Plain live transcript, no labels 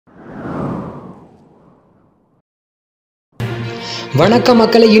வணக்கம்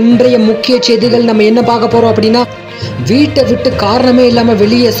மக்களே, இன்றைய முக்கிய செய்திகள் நம்ம என்ன பார்க்க போறோம் அப்படின்னா, வீட்டை விட்டு காரணமே இல்லாமல்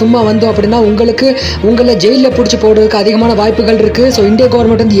வெளியே சும்மா வந்தோம் அப்படின்னா உங்களை ஜெயிலில் பிடிச்சி போடுறதுக்கு அதிகமான வாய்ப்புகள் இருக்கு. ஸோ இந்திய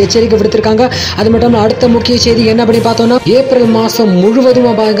கவர்மெண்ட் வந்து எச்சரிக்கை விடுத்திருக்காங்க. அது மட்டும் இல்லாமல் அடுத்த முக்கிய செய்தி என்ன அப்படின்னு பார்த்தோம்னா, ஏப்ரல் மாதம்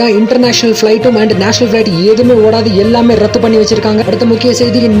முழுவதுமாக இன்டர்நேஷனல் ஃப்ளைட்டும் அண்ட் நேஷனல் ஃப்ளைட் எதுவுமே ஓடாது, எல்லாமே ரத்து பண்ணி வச்சிருக்காங்க. அடுத்த முக்கிய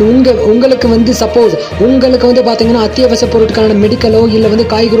செய்தி, உங்களுக்கு வந்து சப்போஸ் உங்களுக்கு வந்து பார்த்தீங்கன்னா அத்தியாவசிய பொருட்களான மெடிக்கலோ இல்லை வந்து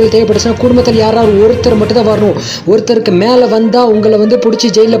காய்கறிகள் தேவைப்படுச்சுன்னா குடும்பத்தில் யாராவது ஒருத்தர் மட்டும் தான் வரணும். ஒருத்தருக்கு மேலே வந்தால் உங்களை வந்து பிடிச்சி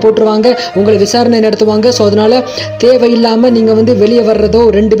ஜெயிலில் போட்டுருவாங்க, உங்களை விசாரணை நடத்துவாங்க. ஸோ அதனால தேவையில்லாமல் நீங்கள் வந்து வெளியே வர்றதோ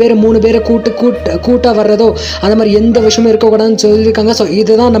 2 பேர் 3 பேரை கூட்டாக வர்றதோ அந்த மாதிரி எந்த விஷயமும் இருக்கக்கூடாதுன்னு சொல்லியிருக்காங்க. ஸோ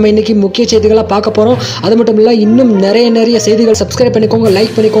இதுதான் நம்ம இன்னைக்கு முக்கிய செய்திகளாக பார்க்க போகிறோம். அது மட்டும் இல்லை, இன்னும் நிறைய செய்திகள் சப்ஸ்கிரைப் பண்ணிக்கோங்க,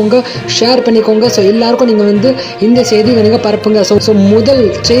 லைக் பண்ணிக்கோங்க, ஷேர் பண்ணிக்கோங்க. ஸோ எல்லாருக்கும் நீங்கள் வந்து இந்த செய்தி நீங்கள் பரப்புங்க. ஸோ முதல்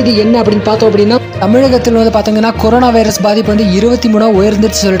செய்தி என்ன அப்படின்னு பார்த்தோம் அப்படின்னா, தமிழகத்தில் வந்து பார்த்தீங்கன்னா கொரோனா வைரஸ் பாதிப்பு வந்து 23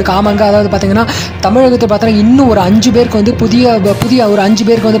 உயர்ந்துச்சு சொல்லிட்டு ஆமாங்க. அதாவது பார்த்தீங்கன்னா தமிழகத்தில் பார்த்தீங்கன்னா இன்னும் ஒரு 5 பேருக்கு வந்து புதிய ஒரு 5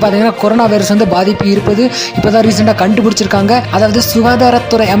 பேருக்கு வந்து பார்த்தீங்கன்னா கொரோனா வைரஸ் வந்து பாதிப்பு இருப்பது இப்போதான் ரீசெண்டாக கண்டுபிடிச்சிருக்காங்க. அதாவது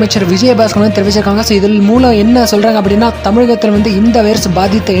சுகாதாரத்துறை அமைச்சர் விஜயபாஸ்கர் வந்து தெரிவிச்சிருக்காங்க. ஸோ இதில் மூலம் என்ன சொல்கிறாங்க அப்படின்னா, தமிழகத்தில் வந்து இந்த வைரஸ்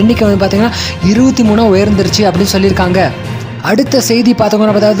பாதித்த எண்ணிக்கை வந்து பார்த்தீங்கன்னா 23 உயர்ந்துருச்சு அப்படின்னு சொல்லியிருக்காங்க. அடுத்த செய்தி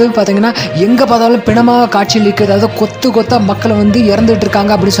பார்த்தீங்கன்னா எங்கே பார்த்தாலும் பிணமாக காட்சியில் இருக்குது. அதாவது கொத்தா மக்களை வந்து இறந்துட்டு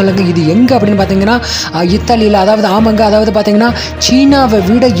இருக்காங்க அப்படின்னு சொல்லுங்க. இது எங்கே அப்படின்னு பார்த்தீங்கன்னா இத்தாலியில். அதாவது ஆமாங்க, அதாவது பார்த்தீங்கன்னா சீனாவை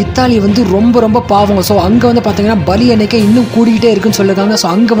விட இத்தாலி வந்து ரொம்ப பாவம். ஸோ அங்கே வந்து பார்த்தீங்கன்னா பலி எண்ணிக்கை இன்னும் கூடிக்கிட்டே இருக்குன்னு சொல்லியிருக்காங்க. ஸோ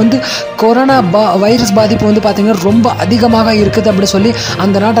அங்கே வந்து கொரோனா வைரஸ் பாதிப்பு வந்து பார்த்தீங்கன்னா ரொம்ப அதிகமாக இருக்குது அப்படின்னு சொல்லி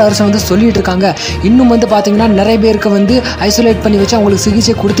அந்த நாட்டு அரசு வந்து சொல்லிட்டு இருக்காங்க. இன்னும் வந்து பார்த்தீங்கன்னா நிறைய பேருக்கு வந்து ஐசோலேட் பண்ணி வச்சு அவங்களுக்கு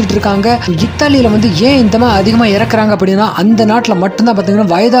சிகிச்சை கொடுத்துட்டு இருக்காங்க. இத்தாலியில் வந்து ஏன் இந்த மாதிரி அதிகமாக இறக்குறாங்க அப்படின்னா, அந்த நாட்டில் மட்டும்தான்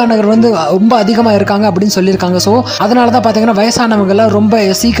பார்த்தீங்கன்னா வயதானவர் வந்து ரொம்ப அதிகமாக இருக்காங்க அப்படின்னு சொல்லியிருக்காங்க. ஸோ அதனால தான் பார்த்தீங்கன்னா வயசானவங்க எல்லாம் ரொம்ப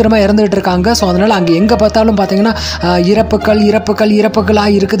சீக்கிரமாக இறந்துட்டு இருக்காங்க. ஸோ அதனால அங்கே எங்கே பார்த்தாலும் பார்த்தீங்கன்னா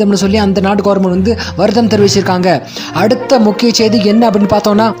இறப்புகளாக இருக்குது அப்படின்னு சொல்லி அந்த நாட்டு கவர்மெண்ட் வந்து வருத்தம் தெரிவிச்சிருக்காங்க. அடுத்த முக்கிய செய்தி என்ன அப்படின்னு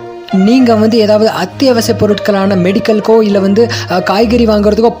பார்த்தோம்னா, நீங்கள் வந்து ஏதாவது அத்தியாவசிய பொருட்களான மெடிக்கலுக்கோ இல்லை வந்து காய்கறி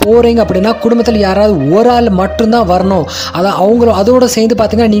வாங்குறதுக்கோ போகிறீங்க அப்படின்னா குடும்பத்தில் யாராவது ஒரு ஆள் மட்டும்தான் வரணும். அதான் அதோடு சேர்ந்து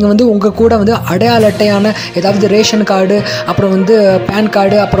பார்த்தீங்கன்னா நீங்கள் வந்து உங்கள் கூட வந்து அடையாள அட்டையான ஏதாவது ரேஷன் கார்டு, அப்புறம் வந்து பேன்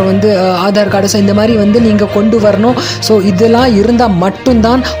கார்டு, அப்புறம் வந்து ஆதார் கார்டு, ஸோ இந்த மாதிரி வந்து நீங்கள் கொண்டு வரணும். ஸோ இதெல்லாம் இருந்தால்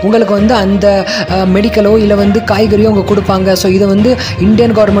மட்டும்தான் உங்களுக்கு வந்து அந்த மெடிக்கலோ இல்லை வந்து காய்கறியோ அவங்க கொடுப்பாங்க. ஸோ இதை வந்து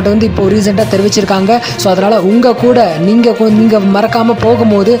இந்தியன் கவர்மெண்ட் வந்து இப்போ ரீசெண்டாக தெரிவிச்சிருக்காங்க. ஸோ அதனால் உங்கள் கூட நீங்கள் மறக்காமல்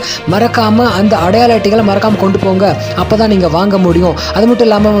போகும்போது மறக்காமல் அந்த அடையாள அட்டைகளை மறக்காமல் கொண்டு போங்க, அப்போ தான் நீங்கள் வாங்க முடியும். அது மட்டும்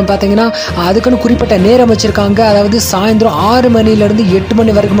இல்லாமல் பார்த்தீங்கன்னா அதுக்குன்னு குறிப்பிட்ட நேரம் வச்சுருக்காங்க. அதாவது சாயந்தரம் 6 மணிலேருந்து 8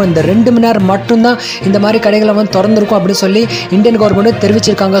 மணி வரைக்கும் இந்த 2 மணி நேரம் மட்டும்தான் இந்த மாதிரி கடைகளை வந்து திறந்துருக்கும் அப்படின்னு சொல்லி இந்தியன் கவர்மெண்ட்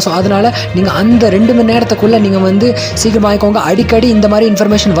தெரிவிச்சிருக்காங்க. ஸோ அதனால் நீங்கள் அந்த 2 மணி நேரத்துக்குள்ளே நீங்கள் வந்து சீக்கிரம் வாங்கிக்கோங்க. அடிக்கடி இந்த மாதிரி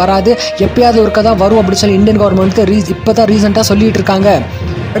இன்ஃபர்மேஷன் வராது, எப்பயாவது ஒருக்க தான் வரும் அப்படின்னு சொல்லி இந்தியன் கவர்மெண்ட் இப்போ தான் ரீசெண்டாக சொல்லிட்டு இருக்காங்க.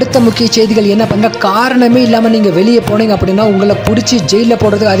 அடுத்த முக்கிய செய்திகள் என்ன பண்ணுற, காரணமே இல்லாமல் நீங்கள் வெளியே போனீங்க அப்படின்னா உங்களை பிடிச்சி ஜெயிலில்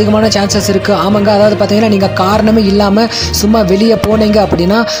போடுறதுக்கு அதிகமான சான்சஸ் இருக்குது. ஆமாங்க, அதாவது பார்த்தீங்கன்னா நீங்கள் காரணமே இல்லாமல் சும்மா வெளியே போனீங்க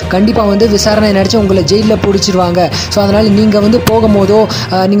அப்படின்னா கண்டிப்பாக வந்து விசாரணை நடத்தி உங்களை ஜெயிலில் பிடிச்சிருவாங்க. ஸோ அதனால் நீங்கள் வந்து போகும்போதோ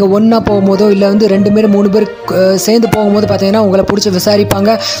நீங்கள் ஒன்றா போகும்போதோ இல்லை வந்து 2 பேர் 3 பேர் சேர்ந்து போகும்போது பார்த்தீங்கன்னா உங்களை பிடிச்சி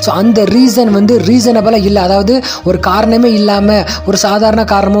விசாரிப்பாங்க. ஸோ அந்த ரீசன் வந்து ரீசனபிளாக இல்லை. அதாவது ஒரு காரணமே இல்லாமல் ஒரு சாதாரண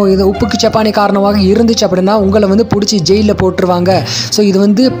காரணமோ இது உப்புக்கு சப்பானி காரணமாக இருந்துச்சு அப்படின்னா உங்களை வந்து பிடிச்சி ஜெயிலில் போட்டுருவாங்க. ஸோ இது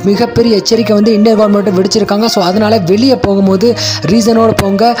வந்து மிகப்பெரிய எச்சரிக்கை வந்து இந்தியன் கவர்மெண்ட் விடுச்சிருக்காங்க. ஸோ அதனால வெளியே போகும்போது ரீசனோடு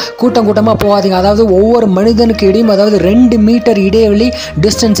போங்க, கூட்டமாக போகாதீங்க. அதாவது ஒவ்வொரு மனிதனுக்கு இடையும் அதாவது 2 மீட்டர் இடைவெளி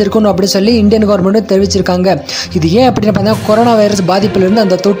டிஸ்டன்ஸ் இருக்கணும் அப்படின்னு சொல்லி இந்தியன் கவர்மெண்ட் தெரிவிச்சிருக்காங்க. இது ஏன் அப்படின்னு பார்த்தீங்கன்னா கொரோனா வைரஸ் பாதிப்பிலிருந்து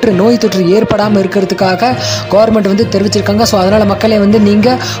அந்த நோய் தொற்று ஏற்படாமல் இருக்கிறதுக்காக கவர்மெண்ட் வந்து தெரிவிச்சிருக்காங்க. ஸோ அதனால மக்களை வந்து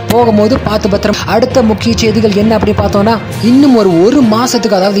நீங்கள் போகும்போது பார்த்து பத்திரம். அடுத்த முக்கிய செய்திகள் என்ன அப்படி பார்த்தோம்னா, இன்னும் ஒரு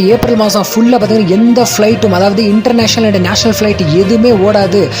மாதத்துக்கு அதாவது ஏப்ரல் மாதம் ஃபுல்லாக பார்த்தீங்கன்னா எந்த ஃப்ளைட்டும் அதாவது இன்டர்நேஷனல் அண்ட் நேஷனல் ஃப்ளைட் எதுவுமே ஓடாது.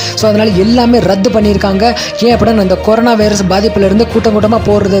 ஸோ அதனால எல்லாமே ரத்து பண்ணியிருக்காங்க. ஏன் அப்படின்னா இந்த கொரோனா வைரஸ் பாதிப்பிலிருந்து கூட்டமாக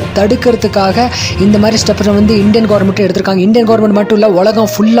போகிறத தடுக்கிறதுக்காக இந்த மாதிரி ஸ்டெப் வந்து இந்தியன் கவர்மெண்ட் எடுத்திருக்காங்க. இந்தியன் கவர்மெண்ட் மட்டும் இல்லை,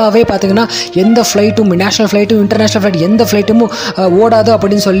 உலகம் ஃபுல்லாகவே பார்த்தீங்கன்னா எந்த ஃப்ளைட்டும் நேஷனல் ஃப்ளைட்டும் இன்டர்நேஷனல் ஃப்ளைட் எந்த ஃப்ளைட்டும் ஓடாது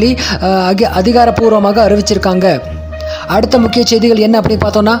அப்படின்னு சொல்லி அதிகாரப்பூர்வமாக அறிவிச்சிருக்காங்க. அடுத்த முக்கிய செய்திகள் என்ன அப்படின்னு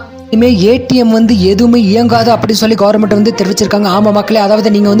பார்த்தோம்னா, இனிமேல் ஏடிஎம் வந்து எதுவுமே இயங்காது அப்படின்னு சொல்லி கவர்மெண்ட் வந்து தெரிவிச்சிருக்காங்க. ஆமாம் மக்களே, அதாவது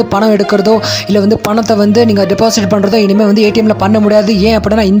நீங்கள் வந்து பணம் எடுக்கிறதோ இல்லை வந்து பணத்தை வந்து நீங்கள் டெபாசிட் பண்ணுறதோ இனிமேல் வந்து ஏடிஎம்மில் பண்ண முடியாது. ஏன்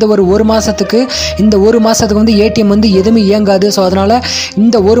அப்படின்னா இந்த ஒரு மாதத்துக்கு வந்து ஏடிஎம் வந்து எதுவுமே இயங்காது. ஸோ அதனால்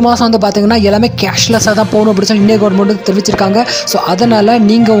இந்த ஒரு மாதம் வந்து பார்த்தீங்கன்னா எல்லாமே கேஷ்லெஸ்ஸாக தான் போகணும் அப்படின்னு சொல்லி இந்தியன் கவர்மெண்ட் வந்து தெரிவிச்சிருக்காங்க. ஸோ அதனால்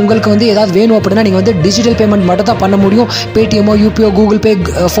நீங்கள் உங்களுக்கு வந்து ஏதாவது வேணும் அப்படின்னா நீங்கள் வந்து டிஜிட்டல் பேமெண்ட் மட்டும் தான் பண்ண முடியும். பேடிஎம்மோ யூபிஓ கூகுள் பே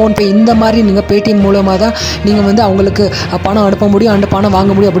ஃபோன்பே இந்த மாதிரி நீங்கள் பேடிஎம் மூலமாக தான் நீங்கள் வந்து அவங்களுக்கு பணம் அனுப்ப முடியும் அண்ட் பணம்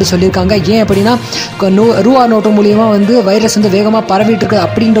வாங்க முடியும் அப்படின்னு சொல்லி சொல்லியிருக்காங்க. ஏன் அப்படின்னா ரூபா நோட்டு மூலியமா வந்து வைரஸ் வந்து வேகமாக பரவிட்டு இருக்குது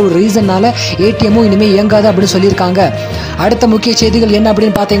அப்படின்ற ஒரு ரீசன்னால ஏடிஎம்மும் இனிமேல் இயங்காது அப்படின்னு சொல்லியிருக்காங்க. அடுத்த முக்கிய செய்திகள் என்ன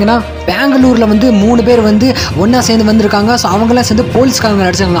அப்படின்னு பார்த்தீங்கன்னா, பெங்களூரில் வந்து 3 பேர் வந்து ஒன்றா சேர்ந்து வந்திருக்காங்க. ஸோ அவங்களாம் சேர்ந்து போலீஸ்காரங்க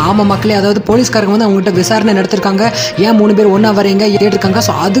நடிச்சிருக்காங்க. ஆமாம் மக்களே, அதாவது போலீஸ்காரங்க வந்து அவங்ககிட்ட விசாரணை நடத்திருக்காங்க. ஏன் 3 பேர் ஒன்றா வரீங்க கேட்டிருக்காங்க.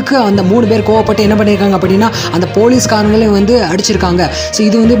 ஸோ அதுக்கு அந்த 3 பேர் கோவப்பட்டு என்ன பண்ணியிருக்காங்க அப்படின்னா அந்த போலீஸ்காரங்களையும் வந்து அடிச்சிருக்காங்க. ஸோ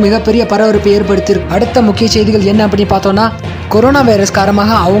இது வந்து மிகப்பெரிய பரபரப்பை ஏற்படுத்தியிருக்கு. அடுத்த முக்கிய செய்திகள் என்ன அப்படின்னு பார்த்தோன்னா, கொரோனா வைரஸ்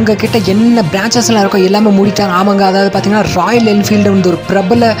காரணமாக அவங்க கிட்ட என்ன பிரான்ச்சஸ்லாம் இருக்கோ எல்லாமே மூடிட்டாங்க. ஆமாங்க, அதாவது பார்த்தீங்கன்னா ராயல் என்ஃபீல்டு வந்து ஒரு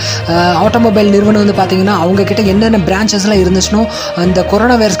பிரபல ஆட்டோமொபைல் நிறுவனம் வந்து பார்த்தீங்கன்னா அவங்க கிட்ட என்னென்ன பிரான்ச்சஸ்லாம் இருந்துச்சுனோ அந்த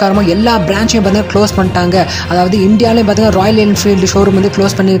கொரோனா வைரஸ் காரணமாக எல்லா பிரான்ச்சையும் பார்த்தீங்கன்னா க்ளோஸ் பண்ணிட்டாங்க. அதாவது இந்தியாவிலையும் பார்த்தீங்கன்னா ராயல் என்ஃபீல்டு ஷோரூம் வந்து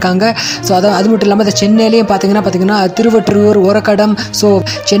க்ளோஸ் பண்ணியிருக்காங்க. ஸோ அது மட்டும் இல்லாமல் சென்னையிலையும் பார்த்தீங்கன்னா திருவொற்றியூர், ஒரக்கடம், ஸோ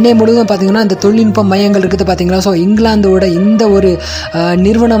சென்னை முழுவதும் பார்த்தீங்கன்னா இந்த தொழில்நுட்ப மையங்கள் இருக்குது பார்த்தீங்களா. ஸோ இங்கிலாந்தோட இந்த ஒரு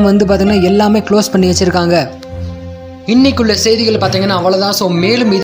நிறுவனம் வந்து பார்த்தீங்கன்னா எல்லாமே க்ளோஸ் பண்ணி வச்சுருக்காங்க. இன்னைக்குள்ள செய்திகள் பார்த்தீங்கன்னா அவ்வளோதான். ஸோ மேலும்